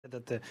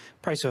that the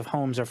price of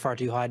homes are far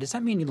too high. Does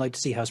that mean you'd like to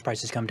see house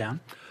prices come down?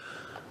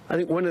 I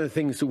think one of the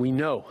things that we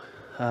know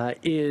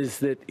is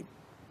that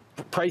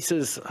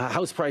prices,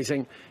 house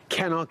pricing,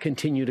 cannot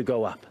continue to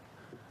go up.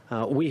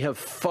 We have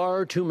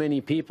far too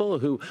many people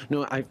who,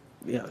 I've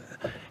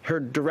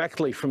heard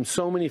directly from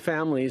so many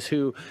families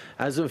who,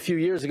 as of a few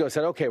years ago,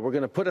 said, okay, we're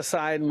going to put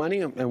aside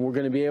money and we're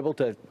going to be able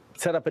to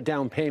set up a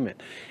down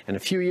payment. And a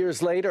few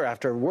years later,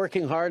 after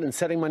working hard and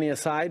setting money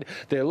aside,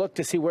 they look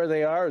to see where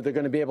they are, they're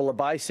going to be able to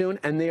buy soon,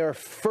 and they are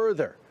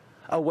further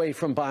away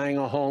from buying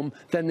a home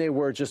than they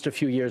were just a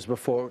few years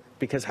before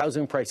because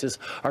housing prices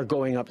are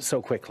going up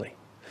so quickly.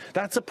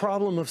 That's a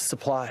problem of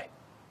supply.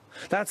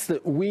 That's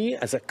that we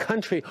as a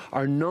country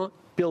are not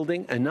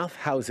building enough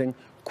housing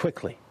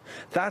quickly.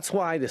 That's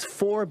why this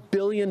 $4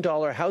 billion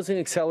Housing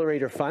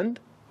Accelerator Fund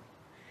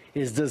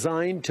is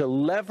designed to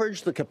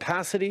leverage the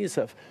capacities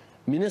of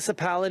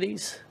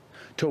municipalities,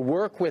 to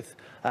work with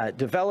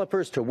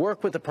developers, to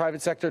work with the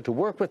private sector, to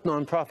work with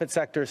nonprofit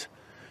sectors,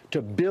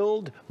 to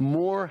build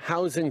more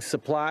housing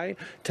supply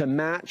to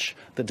match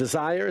the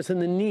desires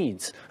and the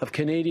needs of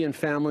Canadian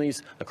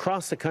families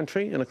across the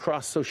country and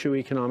across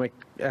socioeconomic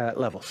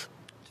levels.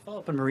 To follow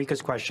up on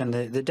Marika's question,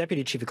 the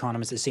Deputy Chief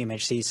Economist at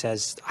CMHC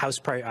says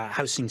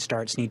housing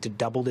starts need to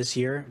double this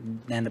year,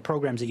 and the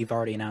programs that you've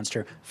already announced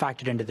are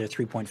factored into their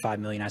 $3.5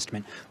 million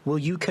estimate. Will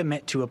you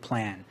commit to a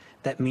plan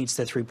that meets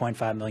the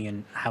 $3.5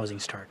 million housing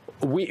start?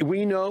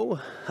 We know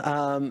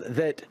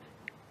that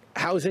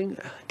housing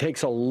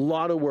takes a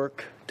lot of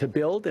work to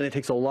build, and it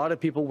takes a lot of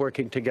people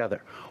working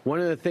together. One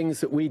of the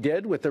things that we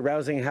did with the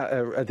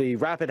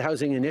Rapid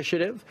Housing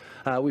Initiative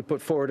we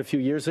put forward a few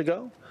years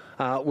ago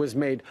was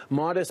made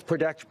modest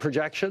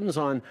projections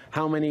on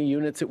how many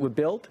units it would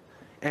build,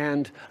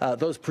 and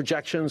those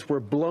projections were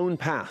blown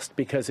past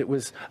because it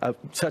was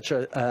such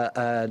an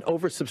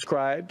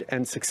oversubscribed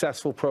and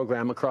successful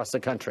program across the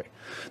country.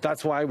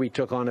 That's why we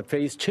took on a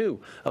phase 2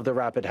 of the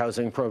Rapid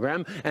Housing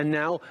Program, and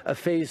now a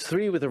phase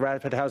 3 with the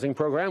Rapid Housing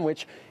Program,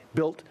 which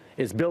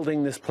is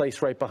building this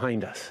place right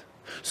behind us.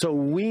 So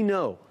we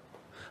know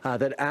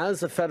that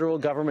as the federal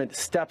government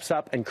steps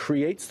up and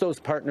creates those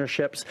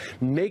partnerships,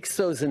 makes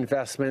those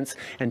investments,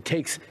 and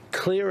takes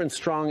clear and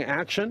strong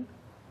action,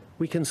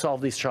 we can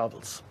solve these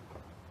troubles.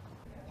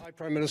 Hi,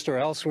 Prime Minister.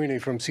 Al Sweeney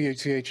from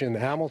CHCH in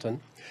Hamilton.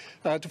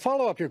 To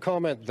follow up your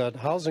comment that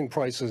housing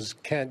prices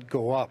can't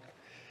go up,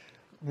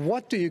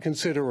 what do you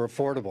consider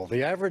affordable?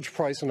 The average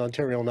price in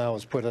Ontario now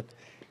is put at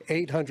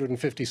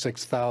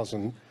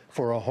 $856,000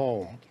 for a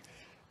home.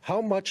 How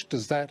much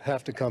does that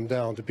have to come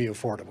down to be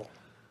affordable?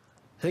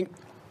 I think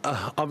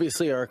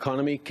obviously our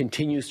economy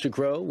continues to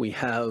grow. We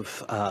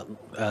have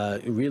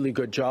really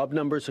good job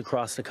numbers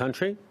across the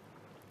country.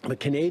 But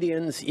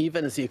Canadians,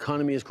 even as the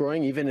economy is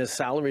growing, even as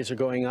salaries are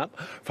going up,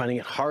 finding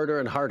it harder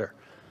and harder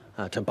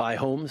to buy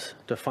homes,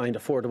 to find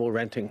affordable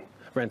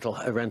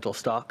rental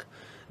stock.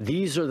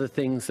 These are the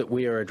things that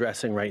we are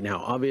addressing right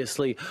now.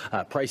 Obviously,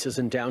 prices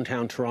in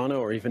downtown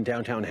Toronto or even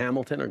downtown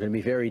Hamilton are going to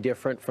be very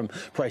different from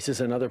prices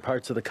in other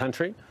parts of the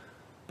country,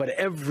 but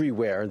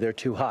everywhere they're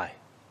too high.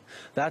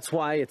 That's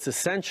why it's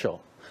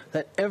essential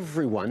that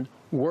everyone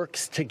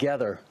works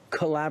together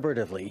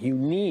collaboratively. You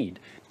need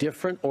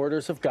different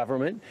orders of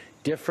government,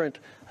 different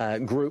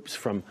groups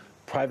from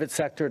private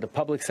sector to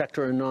public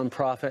sector and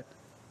nonprofit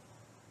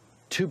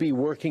to be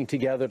working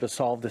together to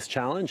solve this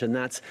challenge, and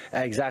that's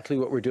exactly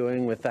what we're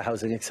doing with the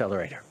Housing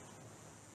Accelerator.